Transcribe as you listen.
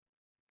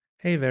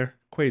Hey there,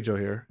 Quajo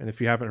here, and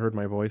if you haven't heard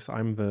my voice,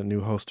 I'm the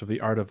new host of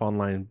The Art of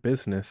Online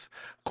Business.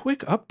 Quick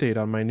update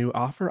on my new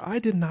offer. I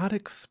did not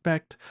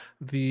expect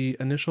the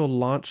initial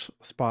launch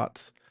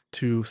spots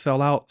to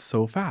sell out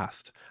so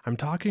fast. I'm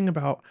talking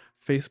about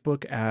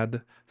Facebook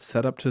ad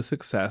setup to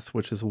success,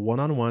 which is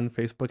one-on-one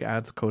Facebook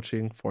ads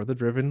coaching for the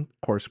driven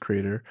course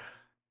creator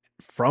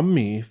from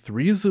me,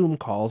 3 Zoom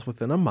calls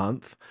within a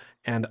month,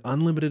 and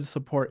unlimited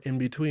support in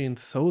between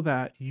so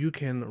that you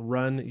can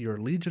run your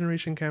lead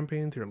generation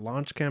campaigns, your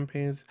launch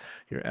campaigns,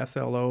 your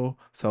SLO,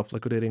 self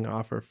liquidating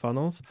offer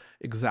funnels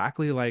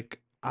exactly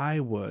like I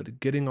would,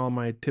 getting all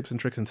my tips and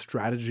tricks and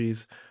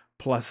strategies.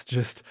 Plus,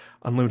 just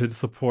unlimited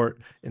support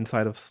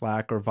inside of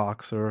Slack or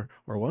Voxer,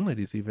 or one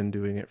lady's even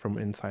doing it from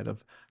inside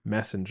of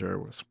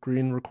Messenger,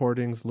 screen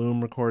recordings,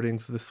 Loom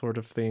recordings, this sort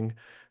of thing,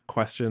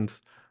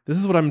 questions. This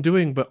is what I'm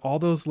doing, but all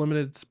those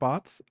limited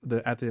spots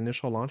at the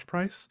initial launch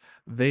price,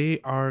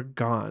 they are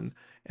gone.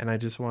 And I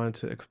just wanted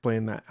to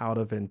explain that out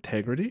of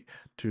integrity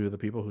to the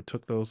people who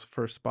took those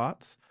first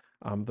spots.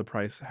 The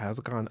price has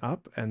gone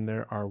up, and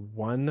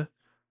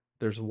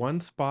there's one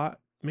spot,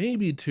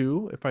 maybe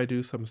two, if I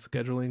do some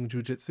scheduling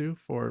jujitsu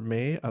for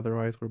May.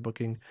 Otherwise, we're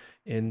booking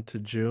into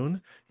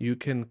June. You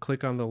can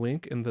click on the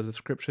link in the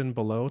description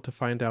below to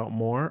find out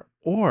more,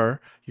 or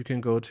you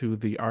can go to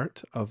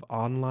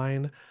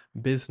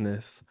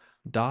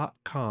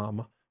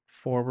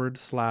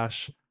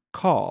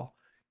theartofonlinebusiness.com/call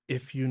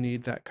if you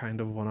need that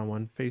kind of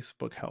one-on-one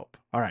Facebook help.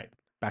 All right,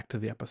 back to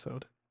the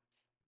episode.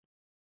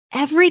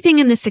 Everything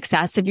in the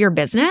success of your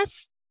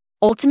business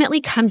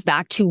ultimately comes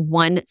back to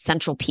one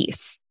central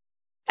piece.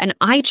 And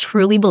I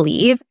truly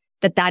believe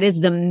that that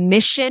is the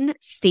mission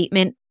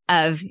statement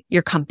of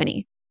your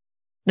company,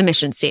 the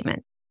mission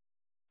statement,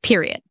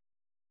 period.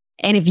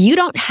 And if you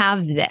don't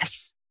have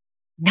this,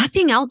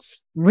 nothing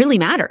else really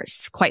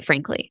matters, quite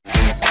frankly.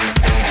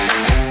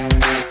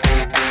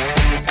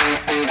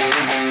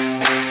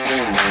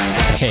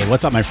 Hey,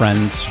 what's up, my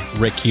friends?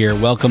 Rick here.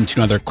 Welcome to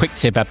another quick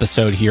tip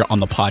episode here on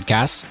the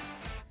podcast.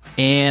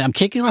 And I'm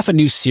kicking off a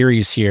new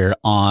series here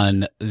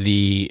on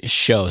the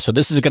show. So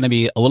this is going to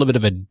be a little bit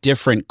of a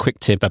different quick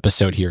tip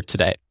episode here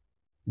today.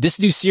 This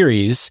new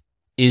series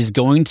is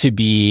going to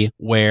be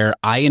where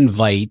I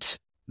invite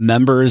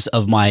members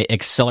of my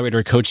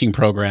accelerator coaching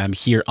program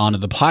here onto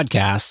the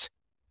podcast,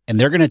 and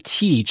they're going to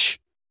teach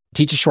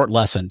a short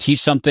lesson, teach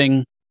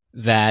something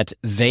that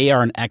they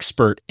are an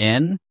expert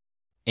in.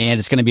 And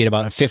it's going to be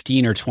about a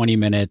 15 or 20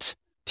 minute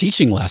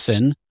teaching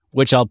lesson,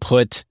 which I'll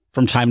put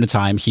from time to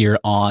time here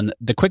on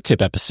the quick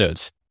tip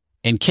episodes.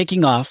 And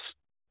kicking off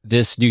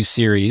this new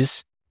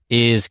series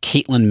is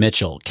Caitlin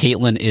Mitchell.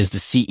 Caitlin is the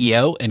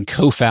CEO and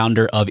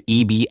co-founder of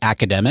EB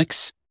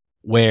Academics,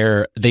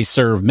 where they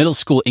serve middle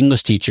school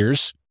English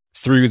teachers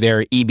through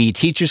their EB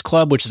Teachers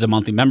Club, which is a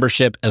monthly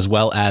membership, as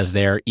well as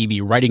their EB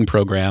writing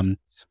program,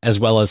 as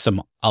well as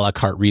some a la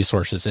carte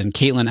resources. And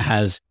Caitlin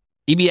has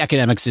EB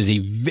Academics is a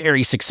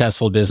very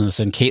successful business,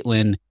 and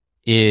Caitlin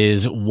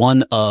is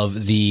one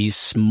of the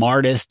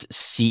smartest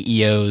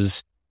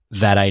CEOs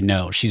that I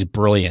know. She's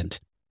brilliant.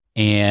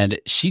 And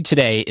she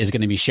today is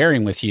going to be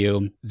sharing with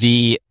you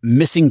the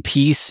missing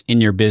piece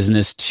in your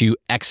business to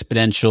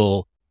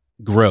exponential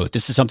growth.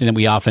 This is something that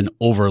we often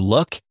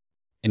overlook.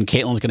 And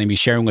Caitlin's going to be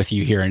sharing with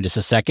you here in just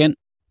a second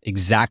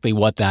exactly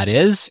what that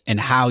is and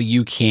how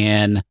you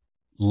can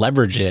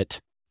leverage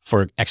it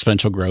for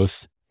exponential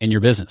growth in your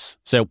business.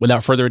 So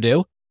without further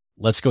ado,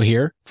 let's go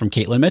hear from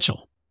Caitlin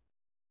Mitchell.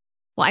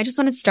 Well, I just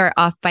want to start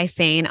off by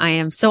saying I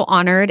am so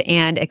honored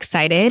and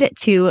excited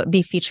to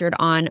be featured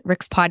on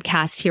Rick's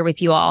podcast here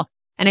with you all.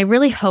 And I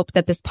really hope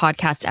that this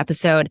podcast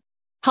episode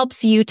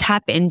helps you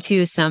tap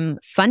into some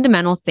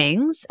fundamental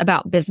things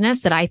about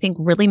business that I think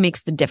really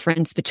makes the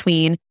difference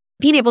between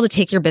being able to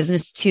take your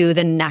business to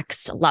the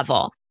next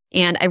level.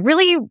 And I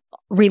really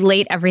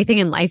relate everything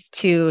in life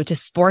to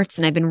sports.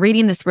 And I've been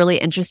reading this really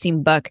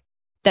interesting book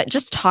that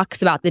just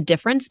talks about the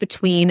difference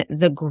between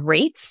the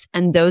greats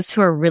and those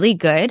who are really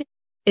good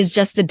is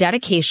just the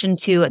dedication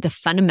to the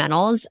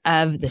fundamentals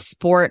of the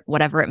sport,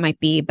 whatever it might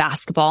be,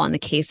 basketball in the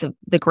case of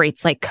the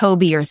greats like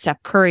Kobe or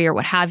Steph Curry or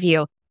what have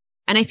you.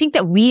 And I think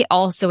that we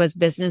also as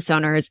business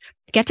owners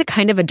get to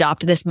kind of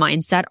adopt this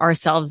mindset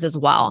ourselves as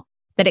well,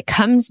 that it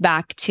comes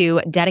back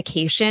to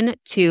dedication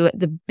to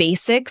the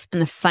basics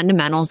and the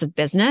fundamentals of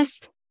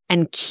business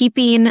and keep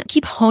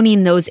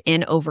honing those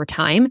in over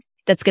time.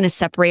 That's going to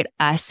separate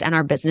us and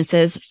our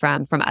businesses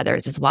from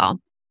others as well.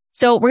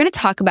 So we're going to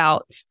talk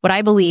about what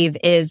I believe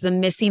is the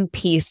missing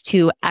piece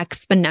to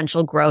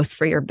exponential growth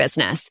for your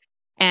business.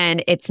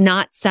 And it's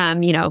not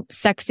some,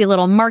 sexy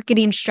little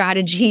marketing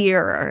strategy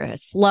or a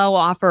slow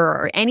offer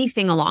or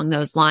anything along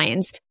those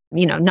lines.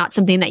 Not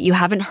something that you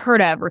haven't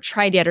heard of or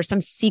tried yet or some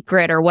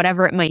secret or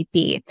whatever it might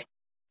be.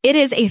 It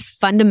is a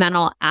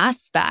fundamental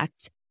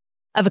aspect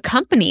of a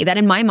company that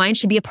in my mind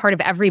should be a part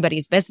of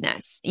everybody's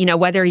business.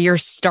 Whether you're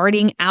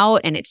starting out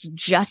and it's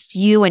just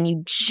you and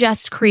you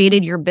just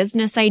created your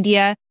business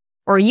idea,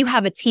 or you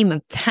have a team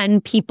of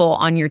 10 people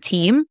on your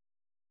team,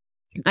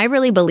 I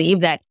really believe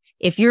that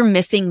if you're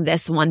missing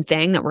this one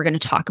thing that we're going to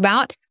talk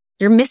about,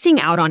 you're missing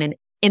out on an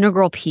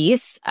integral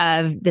piece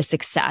of the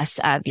success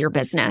of your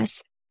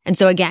business. And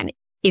so again,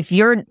 if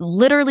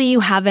you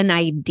have an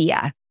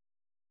idea,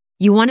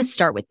 you want to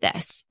start with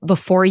this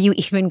before you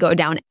even go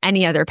down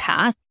any other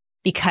path,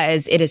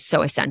 because it is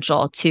so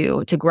essential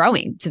to the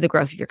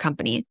growth of your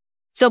company.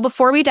 So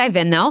before we dive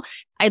in though,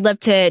 I'd love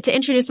to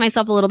introduce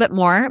myself a little bit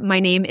more. My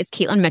name is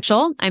Caitlin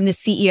Mitchell. I'm the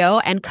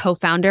CEO and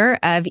co-founder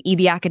of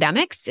EB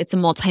Academics. It's a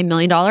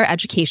multi-million-dollar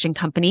education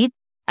company,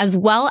 as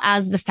well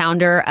as the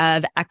founder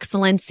of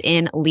Excellence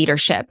in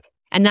Leadership.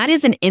 And that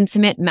is an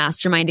intimate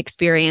mastermind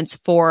experience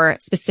for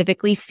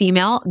specifically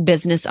female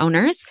business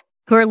owners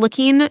who are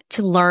looking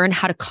to learn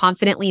how to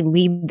confidently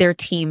lead their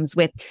teams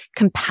with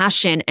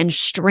compassion and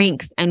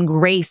strength and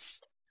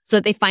grace so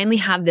that they finally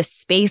have this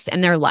space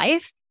in their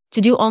life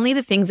to do only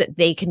the things that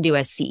they can do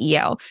as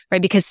CEO,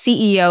 right? Because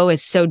CEO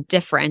is so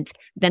different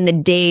than the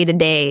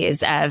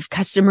day-to-days of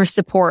customer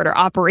support or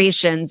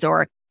operations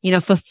or,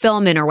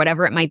 fulfillment or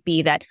whatever it might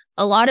be that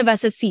a lot of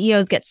us as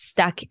CEOs get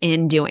stuck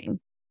in doing.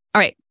 All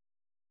right,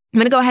 I'm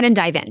going to go ahead and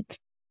dive in.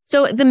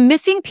 So the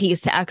missing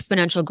piece to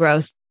exponential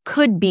growth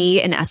could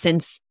be, in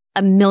essence,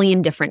 a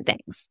million different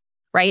things,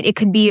 right? It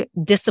could be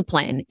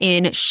discipline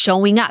in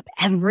showing up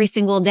every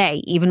single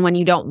day, even when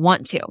you don't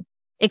want to.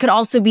 It could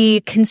also be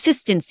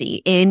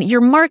consistency in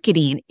your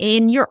marketing,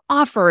 in your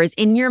offers,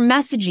 in your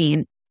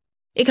messaging.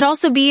 It could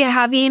also be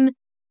having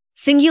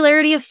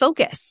singularity of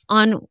focus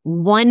on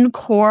one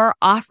core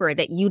offer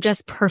that you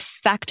just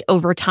perfect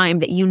over time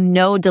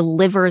that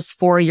delivers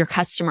for your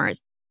customers.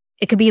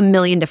 It could be a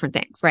million different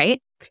things,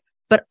 right?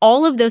 But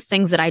all of those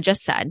things that I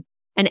just said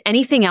and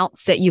anything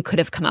else that you could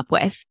have come up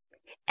with,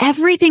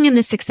 everything in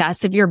the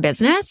success of your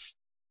business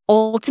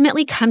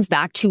ultimately comes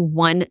back to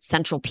one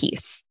central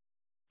piece.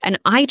 And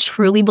I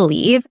truly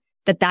believe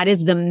that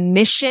is the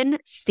mission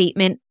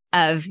statement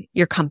of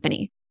your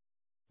company.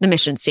 The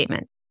mission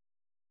statement,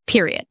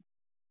 period.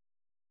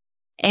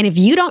 And if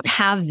you don't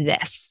have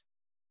this,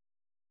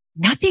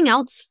 nothing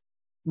else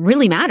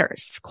really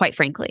matters, quite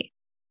frankly.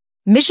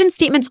 Mission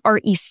statements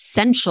are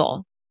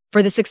essential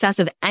for the success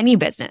of any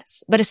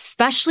business, but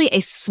especially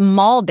a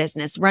small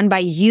business run by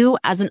you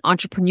as an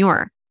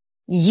entrepreneur.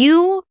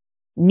 You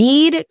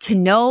need to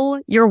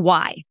know your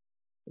why.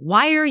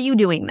 Why are you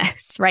doing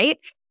this, right?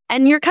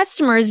 And your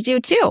customers do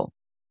too.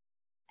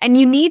 And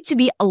you need to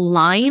be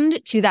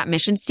aligned to that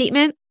mission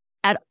statement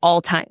at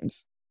all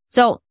times.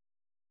 So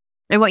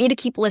I want you to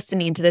keep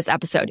listening to this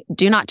episode.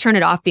 Do not turn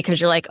it off because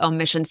you're like, oh,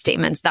 mission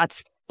statements,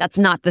 that's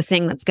not the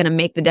thing that's going to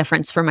make the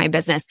difference for my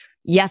business.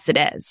 Yes, it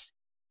is.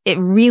 It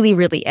really,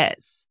 really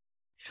is.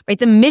 Right?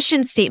 The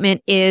mission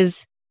statement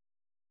is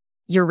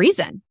your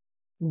reason.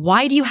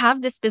 Why do you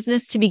have this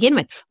business to begin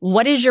with?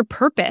 What is your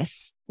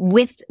purpose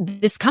with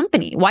this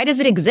company? Why does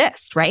it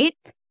exist, right?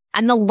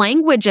 And the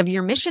language of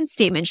your mission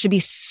statement should be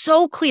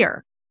so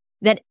clear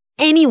that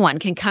anyone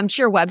can come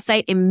to your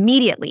website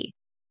immediately.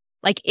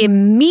 Like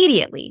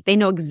immediately, they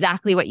know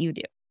exactly what you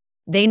do.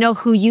 They know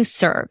who you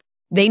serve.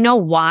 They know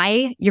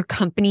why your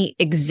company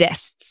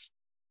exists.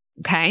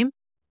 Okay.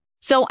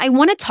 So I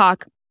want to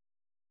talk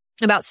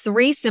about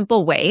 3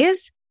 simple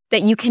ways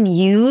that you can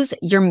use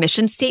your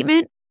mission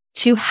statement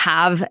to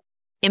have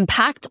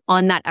impact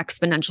on that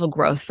exponential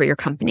growth for your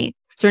company.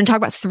 So we're going to talk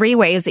about 3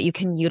 ways that you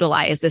can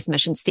utilize this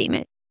mission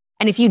statement.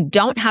 And if you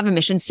don't have a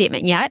mission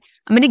statement yet,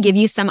 I'm going to give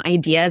you some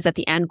ideas at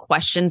the end,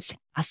 questions to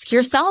ask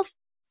yourself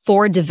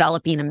for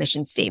developing a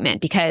mission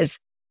statement. Because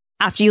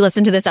after you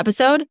listen to this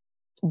episode,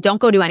 don't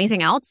go do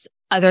anything else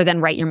other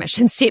than write your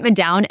mission statement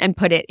down and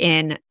put it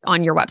in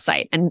on your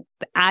website and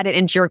add it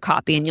into your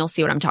copy. And you'll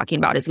see what I'm talking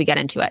about as we get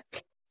into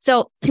it.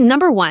 So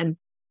number 1,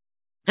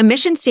 a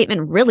mission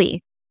statement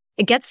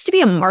it gets to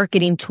be a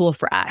marketing tool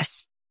for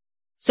us.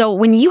 So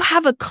when you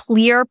have a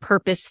clear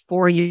purpose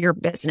for your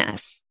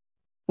business,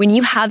 when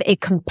you have a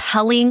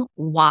compelling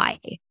why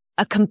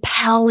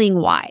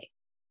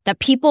that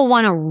people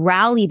want to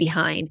rally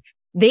behind,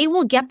 they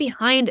will get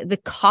behind the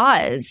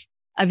cause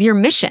of your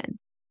mission.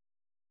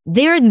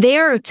 They're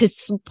there to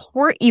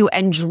support you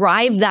and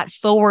drive that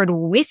forward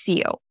with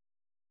you.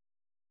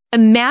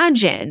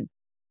 Imagine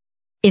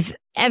if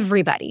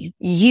everybody,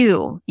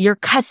 you, your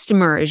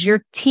customers,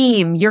 your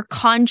team, your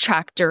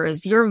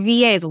contractors, your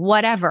VAs,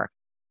 whatever,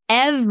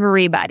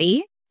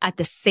 everybody at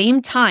the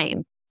same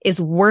time is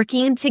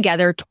working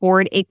together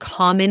toward a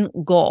common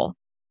goal.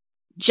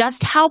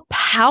 Just how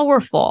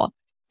powerful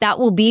that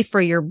will be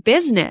for your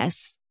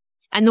business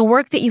and the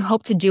work that you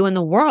hope to do in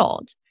the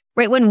world,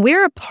 right? When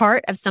we're a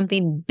part of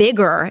something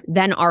bigger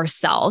than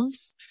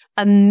ourselves,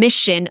 a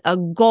mission, a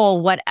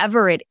goal,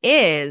 whatever it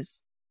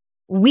is,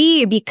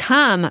 we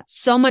become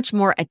so much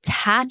more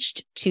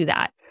attached to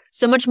that,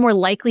 so much more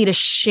likely to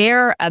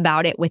share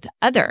about it with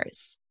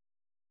others.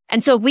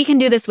 And so if we can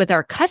do this with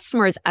our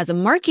customers as a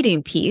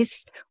marketing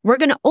piece, we're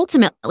going to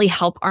ultimately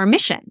help our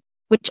mission,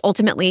 which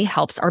ultimately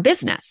helps our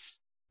business.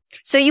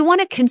 So you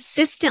want to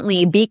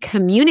consistently be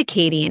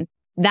communicating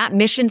that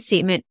mission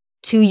statement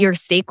to your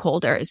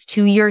stakeholders,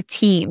 to your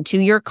team, to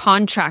your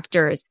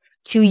contractors,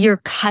 to your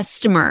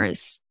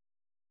customers.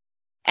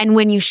 And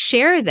when you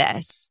share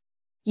this,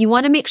 you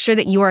want to make sure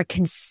that you are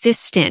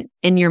consistent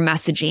in your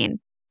messaging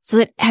so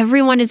that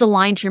everyone is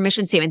aligned to your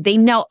mission statement. They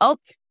know, oh,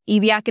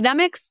 EB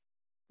Academics,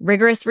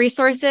 rigorous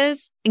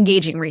resources,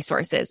 engaging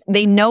resources.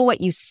 They know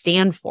what you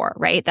stand for,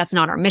 right? That's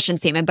not our mission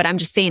statement, but I'm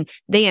just saying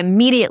they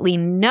immediately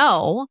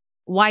know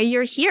why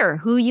you're here,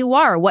 who you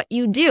are, what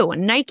you do.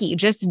 Nike,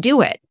 just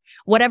do it.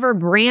 Whatever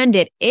brand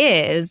it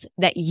is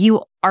that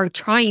you are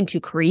trying to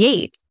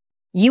create,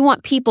 you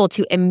want people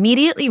to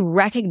immediately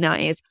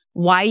recognize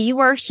why you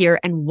are here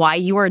and why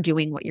you are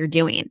doing what you're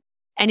doing.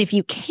 And if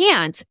you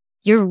can't,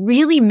 you're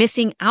really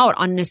missing out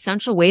on an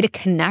essential way to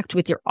connect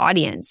with your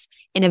audience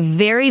in a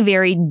very,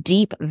 very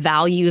deep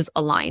values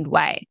aligned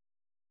way.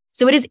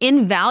 So it is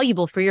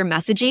invaluable for your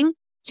messaging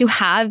to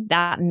have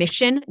that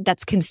mission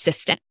that's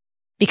consistent,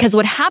 because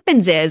what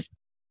happens is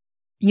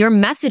your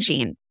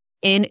messaging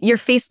in your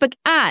Facebook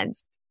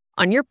ads,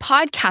 on your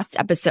podcast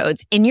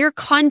episodes, in your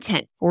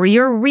content, for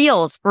your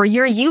reels, for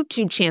your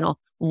YouTube channel,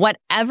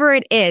 whatever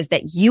it is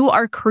that you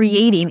are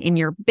creating in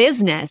your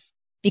business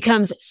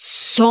becomes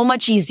so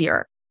much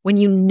easier when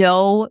you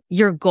know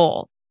your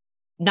goal,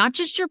 not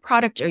just your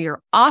product or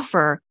your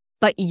offer,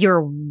 but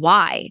your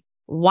why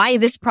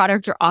this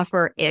product or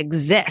offer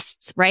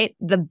exists, right?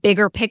 The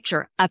bigger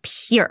picture up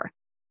here,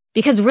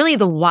 because really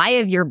the why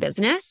of your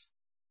business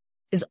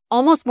is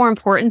almost more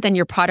important than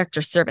your product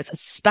or service,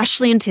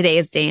 especially in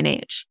today's day and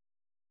age.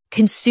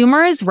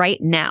 Consumers right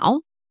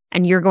now,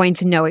 and you're going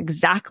to know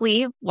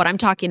exactly what I'm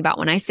talking about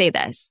when I say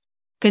this,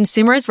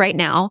 consumers right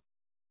now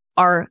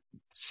are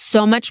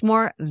so much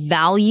more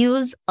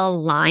values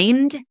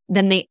aligned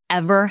than they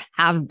ever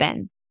have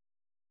been.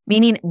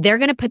 Meaning they're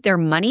going to put their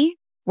money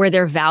where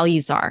their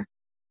values are.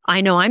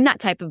 I know I'm that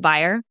type of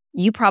buyer.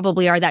 You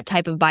probably are that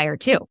type of buyer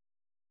too,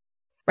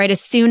 right?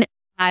 As soon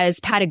as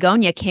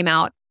Patagonia came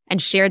out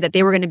and shared that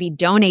they were going to be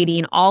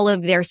donating all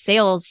of their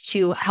sales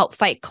to help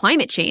fight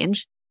climate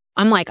change,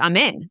 I'm like, I'm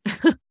in.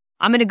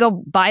 I'm going to go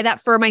buy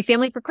that for my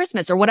family for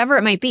Christmas or whatever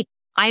it might be.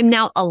 I'm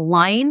now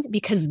aligned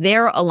because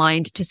they're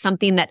aligned to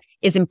something that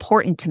is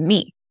important to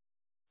me.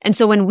 And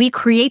so when we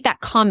create that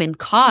common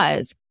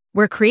cause,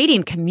 we're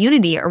creating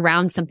community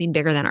around something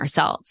bigger than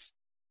ourselves.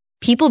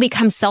 People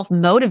become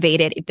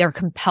self-motivated if they're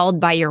compelled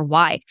by your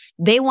why.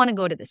 They want to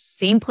go to the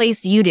same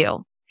place you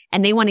do,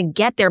 and they want to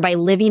get there by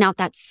living out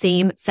that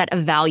same set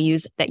of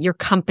values that your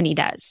company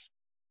does.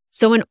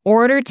 So in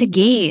order to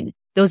gain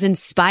those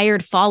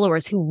inspired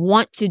followers who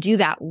want to do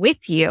that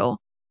with you,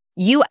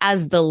 you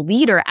as the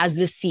leader, as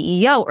the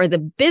CEO or the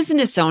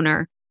business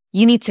owner,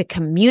 you need to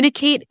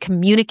communicate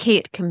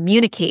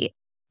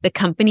the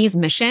company's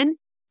mission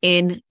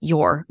in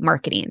your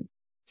marketing.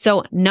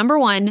 So number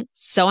one,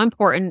 so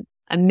important,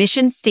 a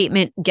mission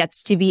statement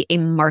gets to be a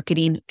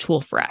marketing tool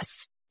for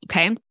us.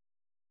 Okay.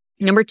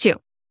 Number two,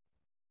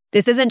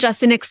 this isn't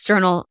just an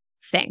external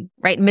thing,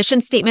 right? Mission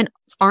statements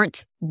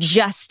aren't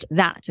just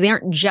that. They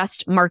aren't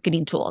just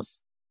marketing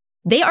tools.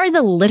 They are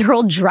the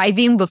literal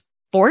driving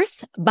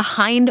force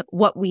behind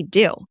what we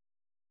do.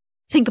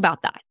 Think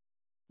about that.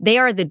 They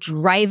are the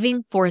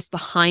driving force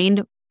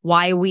behind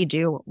why we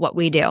do what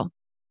we do.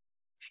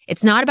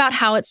 It's not about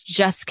how it's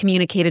just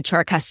communicated to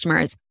our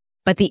customers,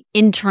 but the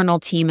internal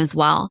team as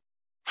well.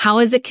 How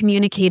is it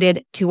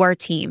communicated to our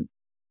team,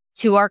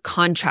 to our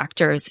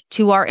contractors,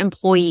 to our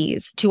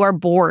employees, to our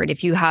board,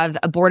 if you have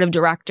a board of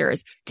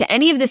directors, to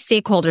any of the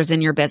stakeholders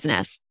in your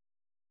business?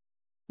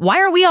 Why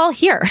are we all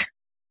here?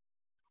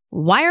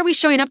 Why are we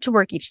showing up to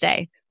work each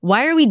day?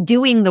 Why are we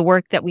doing the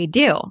work that we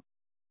do?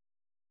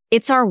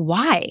 It's our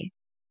why.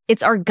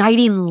 It's our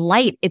guiding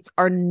light. It's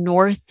our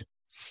North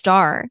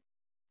Star.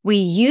 We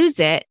use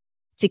it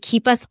to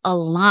keep us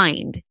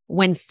aligned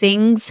when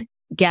things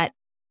get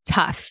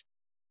tough.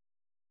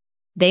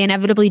 They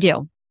inevitably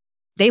do.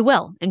 They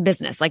will in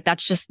business. Like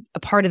that's just a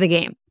part of the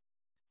game.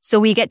 So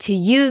we get to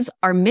use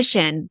our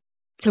mission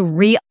to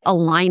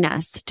realign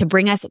us, to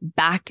bring us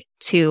back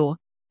to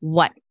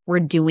what we're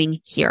doing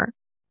here.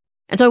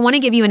 And so I want to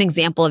give you an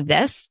example of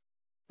this,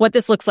 what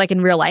this looks like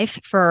in real life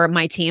for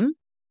my team.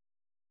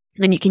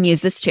 And you can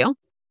use this too.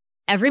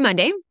 Every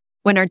Monday,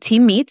 when our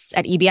team meets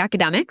at EB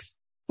Academics,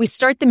 we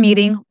start the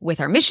meeting with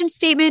our mission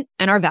statement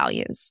and our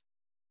values.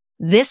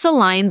 This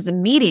aligns the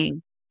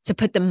meeting to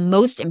put the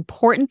most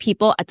important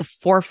people at the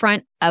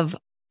forefront of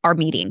our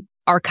meeting,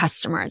 our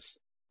customers.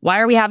 Why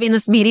are we having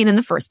this meeting in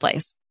the first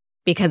place?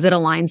 Because it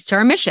aligns to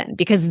our mission,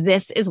 because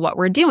this is what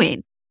we're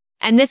doing.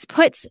 And this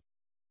puts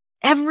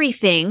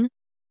everything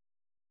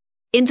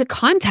into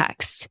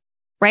context,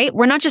 right?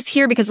 We're not just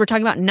here because we're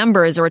talking about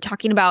numbers or we're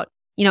talking about,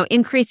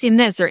 increasing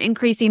this or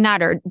increasing that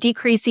or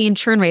decreasing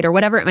churn rate or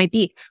whatever it might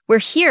be. We're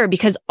here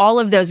because all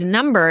of those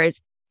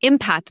numbers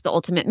impact the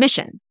ultimate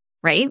mission,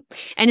 right?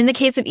 And in the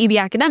case of EB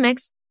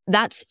Academics,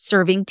 that's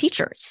serving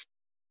teachers.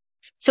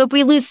 So if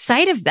we lose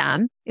sight of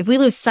them, if we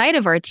lose sight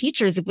of our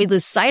teachers, if we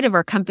lose sight of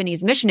our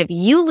company's mission, if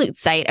you lose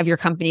sight of your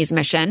company's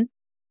mission,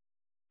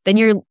 then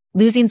you're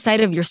losing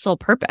sight of your sole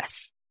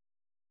purpose.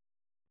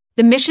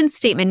 The mission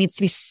statement needs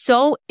to be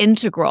so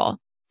integral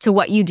to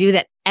what you do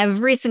that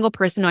every single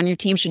person on your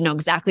team should know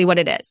exactly what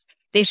it is.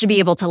 They should be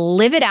able to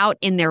live it out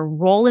in their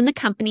role in the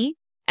company.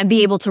 and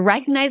be able to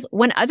recognize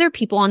when other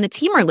people on the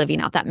team are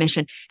living out that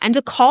mission and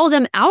to call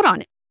them out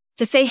on it.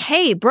 To say,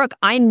 hey, Brooke,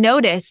 I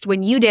noticed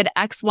when you did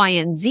X, Y,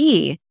 and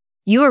Z,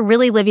 you are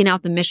really living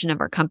out the mission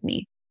of our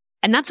company.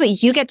 And that's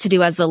what you get to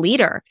do as a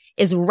leader,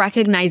 is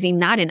recognizing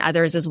that in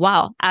others as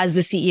well, as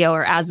the CEO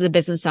or as the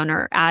business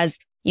owner, as,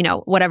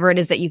 whatever it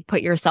is that you've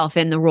put yourself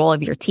in the role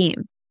of your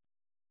team.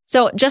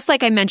 So just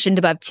like I mentioned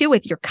above too,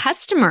 with your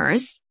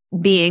customers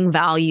being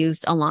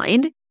values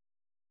aligned,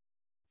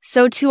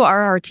 so too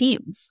are our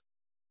teams.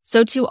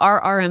 So too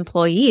are our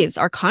employees,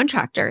 our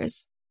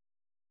contractors.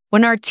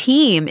 When our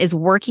team is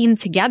working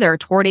together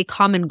toward a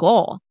common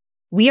goal,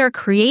 we are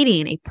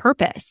creating a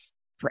purpose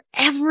for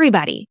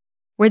everybody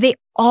where they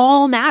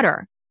all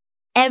matter.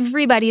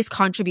 Everybody's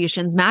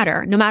contributions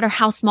matter, no matter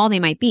how small they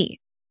might be,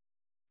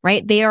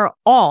 right? They are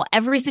all,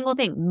 every single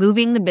thing,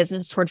 moving the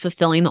business toward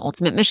fulfilling the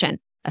ultimate mission.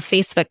 A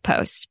Facebook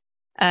post,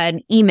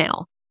 an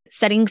email,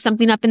 setting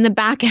something up in the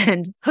back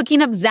end,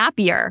 hooking up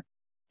Zapier.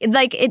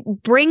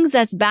 It brings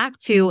us back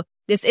to,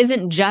 this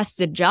isn't just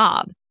a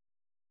job.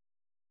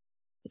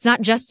 It's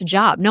not just a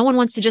job. No one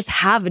wants to just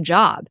have a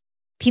job.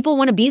 People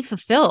want to be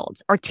fulfilled.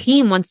 Our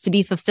team wants to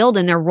be fulfilled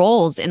in their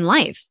roles in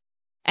life.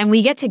 And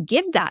we get to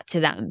give that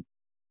to them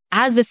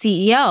as the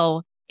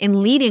CEO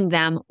in leading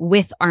them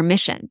with our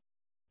mission.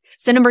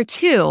 So number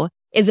 2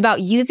 is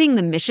about using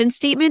the mission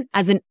statement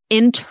as an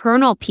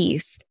internal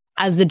piece,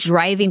 as the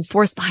driving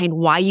force behind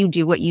why you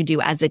do what you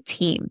do as a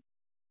team.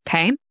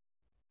 Okay.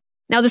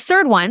 Now the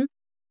third one,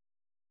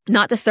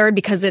 not the third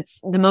because it's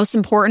the most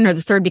important or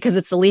the third because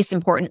it's the least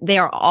important. They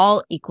are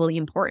all equally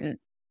important.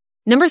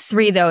 Number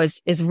 3, though,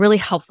 is really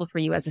helpful for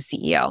you as a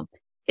CEO,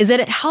 is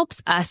that it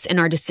helps us in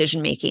our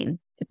decision-making.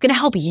 It's going to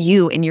help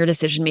you in your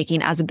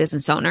decision-making as a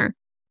business owner.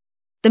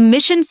 The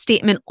mission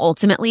statement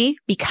ultimately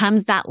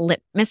becomes that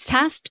litmus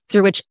test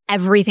through which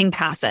everything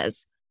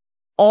passes.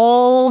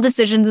 All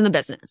decisions in the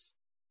business,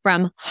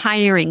 from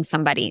hiring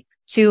somebody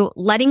to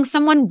letting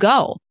someone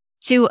go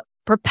to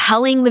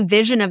propelling the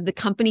vision of the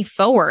company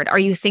forward. Are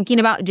you thinking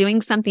about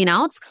doing something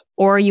else,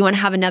 or you want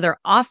to have another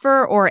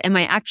offer, or am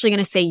I actually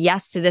going to say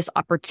yes to this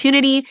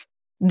opportunity?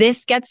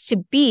 This gets to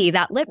be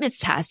that litmus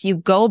test. You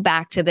go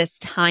back to this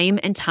time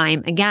and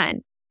time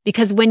again,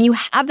 because when you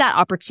have that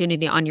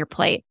opportunity on your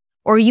plate,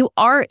 or you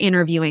are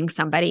interviewing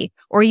somebody,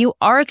 or you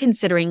are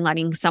considering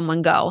letting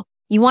someone go,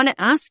 you want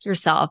to ask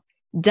yourself,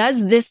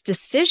 does this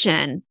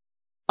decision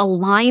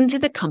align to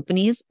the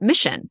company's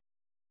mission?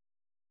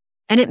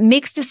 And it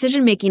makes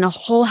decision-making a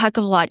whole heck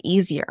of a lot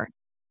easier.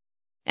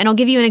 And I'll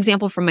give you an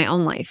example from my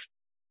own life.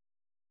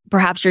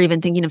 Perhaps you're even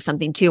thinking of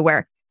something too,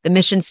 where the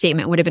mission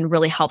statement would have been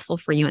really helpful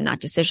for you in that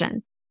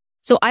decision.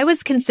 So I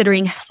was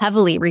considering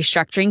heavily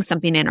restructuring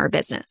something in our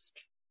business.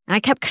 And I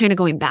kept kind of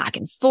going back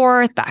and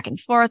forth.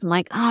 I'm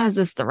like, is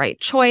this the right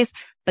choice?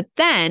 But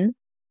then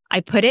I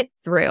put it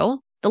through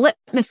the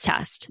litmus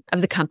test of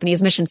the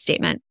company's mission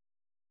statement.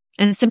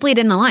 And it simply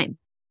didn't align.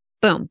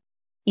 Boom.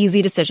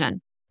 Easy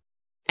decision.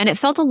 And it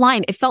felt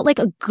aligned. It felt like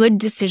a good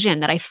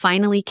decision that I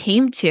finally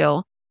came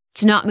to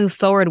not move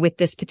forward with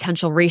this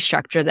potential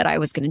restructure that I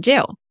was going to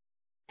do.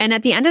 And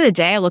at the end of the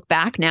day, I look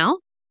back now,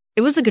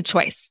 it was a good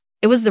choice.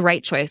 It was the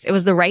right choice. It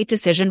was the right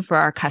decision for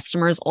our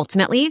customers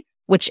ultimately,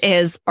 which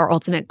is our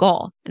ultimate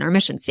goal and our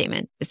mission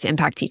statement is to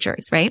impact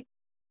teachers, right?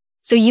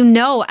 So,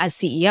 as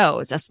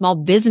CEOs, as small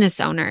business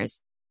owners,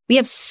 we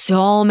have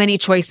so many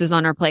choices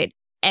on our plate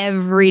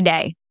every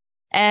day.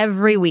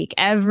 Every week,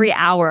 every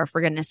hour,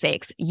 for goodness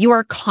sakes, you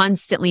are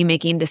constantly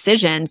making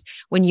decisions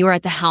when you are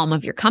at the helm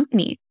of your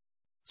company.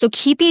 So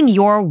keeping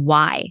your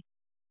why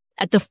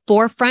at the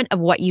forefront of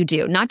what you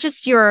do, not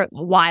just your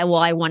why, well,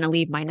 I want to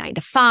leave my 9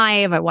 to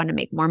 5, I want to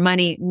make more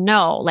money.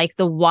 No, like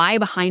the why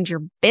behind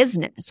your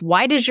business.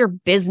 Why does your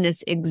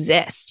business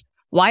exist?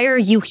 Why are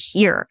you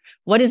here?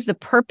 What is the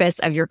purpose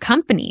of your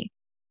company?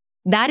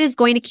 That is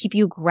going to keep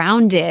you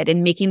grounded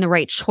in making the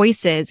right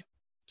choices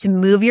to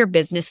move your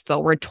business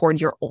forward toward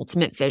your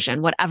ultimate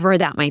vision, whatever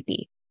that might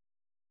be.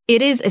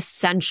 It is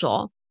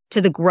essential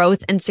to the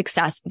growth and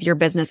success of your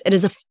business. It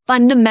is a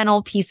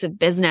fundamental piece of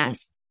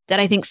business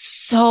that I think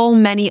so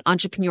many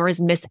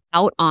entrepreneurs miss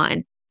out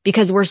on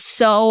because we're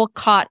so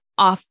caught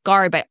off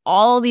guard by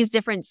all these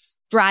different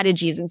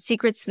strategies and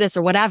secrets to this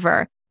or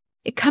whatever.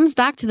 It comes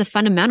back to the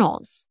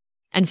fundamentals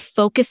and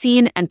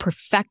focusing and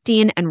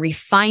perfecting and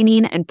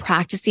refining and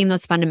practicing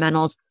those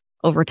fundamentals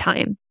over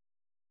time.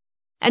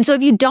 And so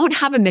if you don't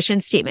have a mission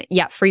statement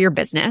yet for your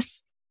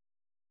business,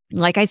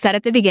 like I said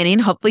at the beginning,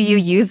 hopefully you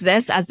use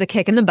this as the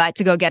kick in the butt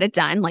to go get it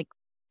done.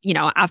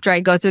 After I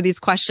go through these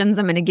questions,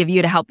 I'm going to give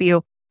you to help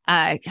you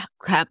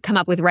come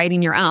up with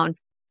writing your own.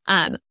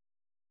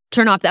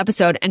 Turn off the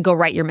episode and go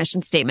write your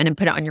mission statement and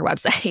put it on your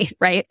website,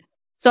 right?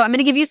 So I'm going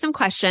to give you some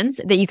questions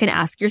that you can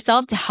ask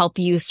yourself to help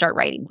you start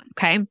writing one,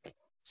 okay?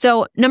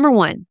 So number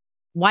 1,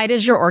 why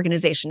does your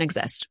organization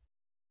exist?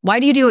 Why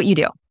do you do what you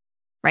do?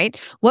 Right?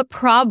 What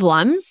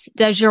problems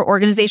does your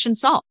organization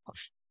solve?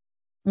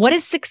 What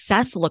does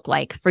success look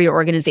like for your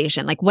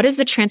organization? Like, what is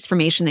the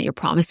transformation that you're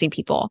promising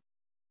people?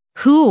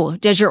 Who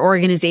does your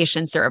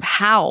organization serve?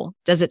 How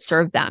does it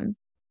serve them?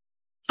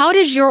 How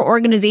does your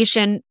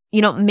organization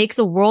make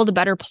the world a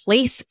better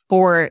place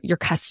for your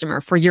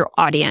customer, for your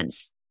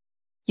audience.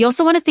 You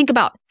also want to think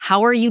about,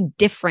 how are you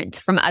different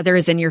from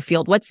others in your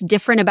field? What's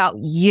different about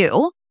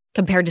you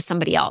compared to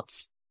somebody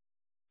else?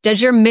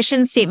 Does your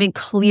mission statement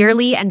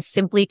clearly and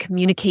simply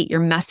communicate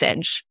your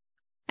message?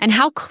 And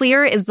how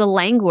clear is the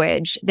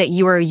language that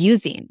you are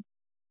using?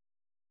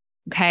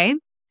 Okay.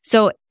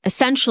 So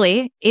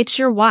essentially, it's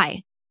your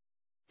why.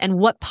 And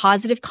what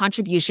positive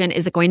contribution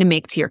is it going to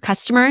make to your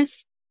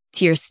customers,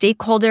 to your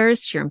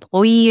stakeholders, to your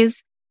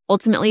employees,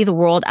 ultimately the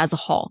world as a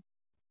whole?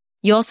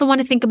 You also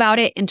want to think about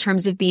it in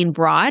terms of being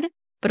broad,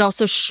 but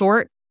also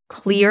short,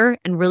 clear,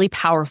 and really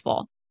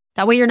powerful.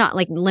 That way you're not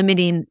like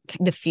limiting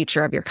the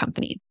future of your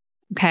company.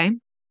 Okay.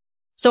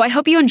 So I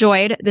hope you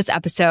enjoyed this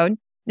episode.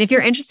 And if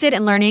you're interested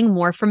in learning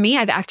more from me,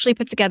 I've actually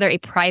put together a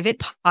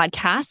private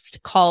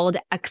podcast called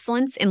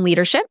Excellence in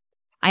Leadership.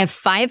 I have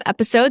 5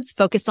 episodes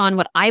focused on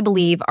what I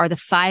believe are the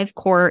 5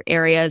 core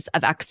areas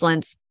of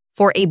excellence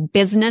for a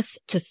business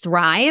to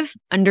thrive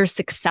under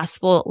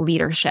successful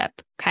leadership.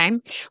 Okay.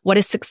 What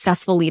does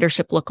successful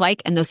leadership look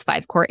like? And those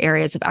 5 core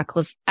areas of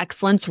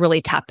excellence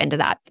really tap into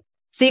that.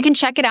 So you can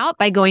check it out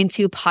by going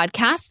to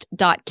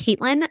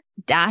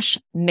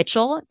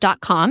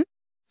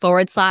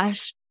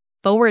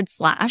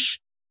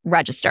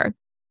podcast.caitlin-mitchell.com/register.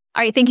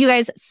 All right. Thank you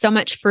guys so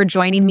much for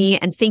joining me.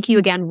 And thank you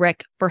again,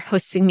 Rick, for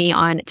hosting me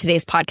on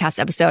today's podcast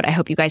episode. I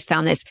hope you guys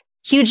found this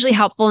hugely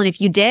helpful. And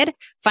if you did,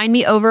 find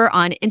me over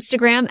on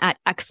Instagram at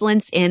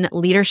Excellence in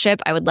Leadership.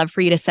 I would love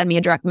for you to send me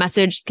a direct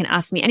message. You can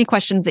ask me any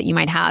questions that you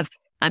might have.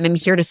 I'm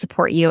here to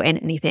support you in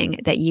anything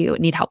that you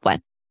need help with.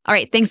 All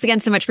right. Thanks again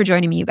so much for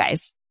joining me, you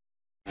guys.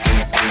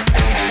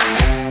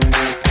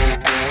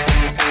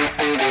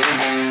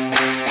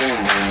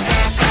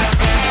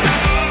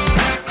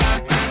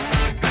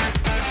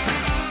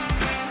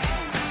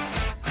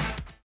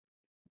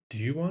 Do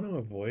you want to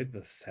avoid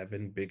the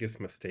 7 biggest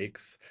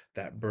mistakes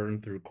that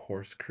burn through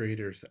course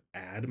creators'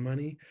 ad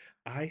money?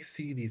 I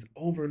see these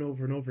over and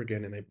over and over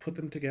again, and I put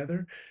them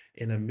together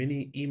in a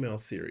mini email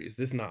series.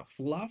 This is not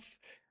fluff.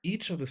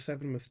 Each of the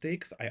 7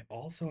 mistakes, I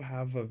also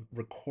have a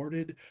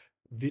recorded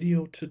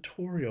video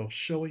tutorial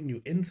showing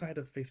you inside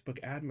of Facebook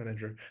Ad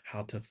Manager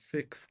how to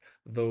fix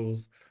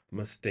those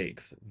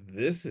mistakes.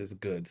 This is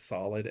good,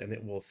 solid, and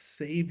it will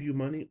save you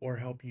money or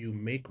help you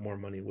make more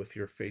money with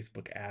your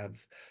Facebook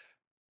ads.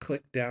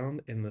 Click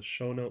down in the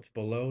show notes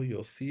below.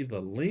 You'll see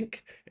the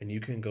link and you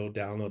can go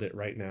download it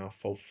right now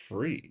for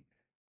free.